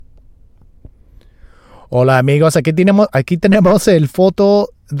Hola amigos, aquí tenemos el foto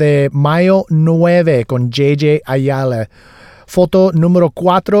de mayo 9 con JJ Ayala. Foto número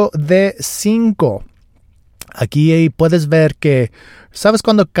 4 de 5. Aquí puedes ver que, ¿sabes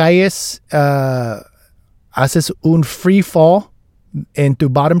cuando caes, haces un free fall en tu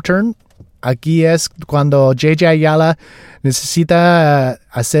bottom turn? Aquí es cuando JJ Ayala necesita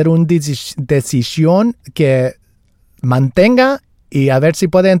hacer una decisión que mantenga y a ver si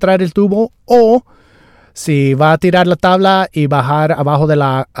puede entrar el tubo o si va a tirar la tabla y bajar abajo de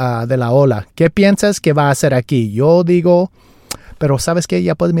la ola. ¿Qué piensas que va a hacer aquí? Yo digo, pero ¿sabes qué?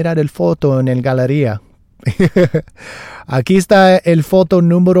 Ya puedes mirar el foto en el galería. Aquí está el foto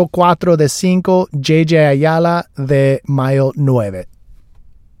número 4 de 5, JJ Ayala de mayo 9.